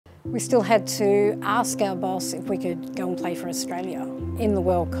We still had to ask our boss if we could go and play for Australia in the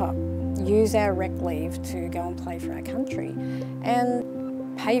World Cup, use our rec leave to go and play for our country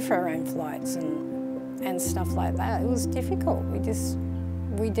and pay for our own flights and stuff like that. It was difficult.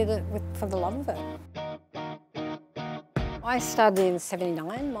 We did it for the love of it. I started in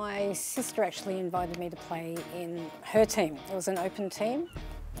 '79. My sister actually invited me to play in her team. It was an open team.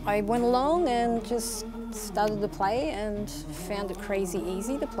 I went along and just started to play and found it crazy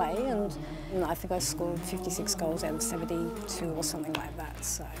easy to play, and I think I scored 56 goals out of 72 or something like that.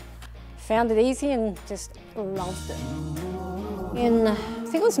 So found it easy and just loved it. I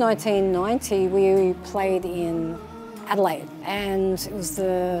think it was 1990, we played in Adelaide, and it was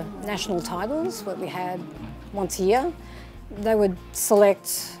the national titles that we had once a year. They would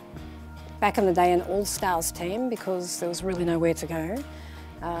select, back in the day, an all-stars team because there was really nowhere to go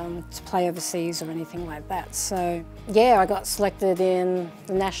to play overseas or anything like that. So yeah, I got selected in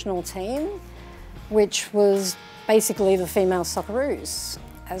the national team, which was basically the Female Socceroos,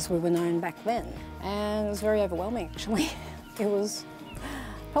 as we were known back then. And it was very overwhelming, actually. It was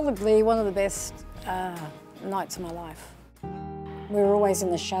probably one of the best nights of my life. We were always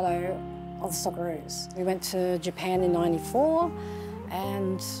in the shadow of the Socceroos. We went to Japan in '94,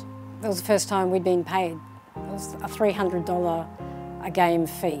 and it was the first time we'd been paid. It was a $300 a game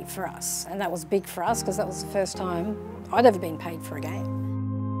fee for us, and that was big for us because that was the first time I'd ever been paid for a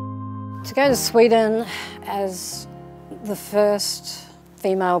game. To go to Sweden as the first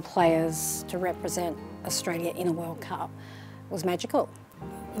female players to represent Australia in a World Cup was magical.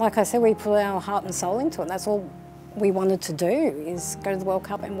 Like I said, we put our heart and soul into it. That's all we wanted to do, is go to the World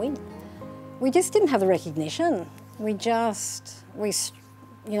Cup and win. We just didn't have the recognition. We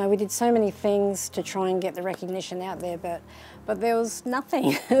did so many things to try and get the recognition out there, but there was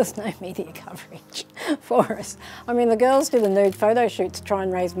nothing. There was no media coverage for us. I mean, the girls did a nude photo shoot to try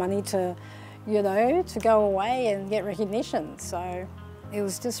and raise money to go away and get recognition. So it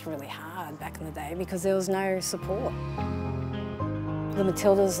was just really hard back in the day because there was no support. The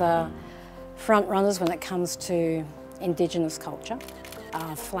Matildas are front runners when it comes to Indigenous culture.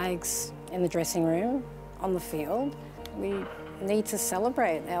 Flags in the dressing room, on the field. We need to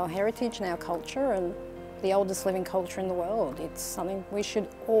celebrate our heritage and our culture, and the oldest living culture in the world. It's something we should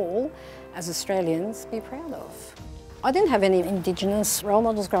all, as Australians, be proud of. I didn't have any Indigenous role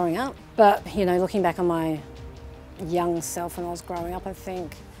models growing up, but looking back on my young self when I was growing up, I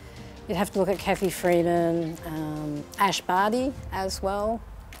think you'd have to look at Kathy Freeman, Ash Barty as well,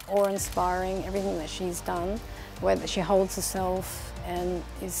 awe-inspiring, everything that she's done, the way that she holds herself and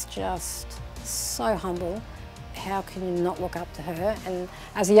is just so humble. How can you not look up to her? And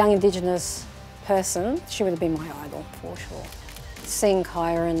as a young Indigenous person, she would have been my idol, for sure. Seeing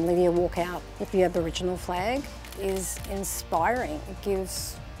Kaya and Lydia walk out with the Aboriginal flag is inspiring. It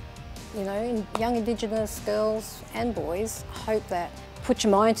gives, young Indigenous girls and boys hope that put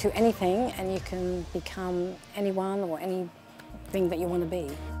your mind to anything and you can become anyone or anything that you want to be.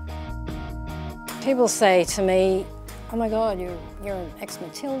 People say to me, oh my God, you're an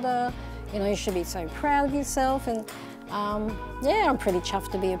ex-Matilda, you should be so proud of yourself, and yeah, I'm pretty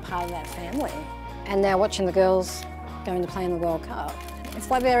chuffed to be a part of that family. And now watching the girls going to play in the World Cup, it's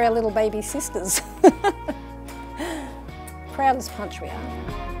like they're our little baby sisters. Proud as punch we are.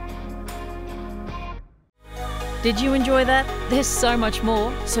 Did you enjoy that? There's so much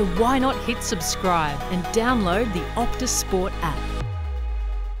more, so why not hit subscribe and download the Optus Sport app.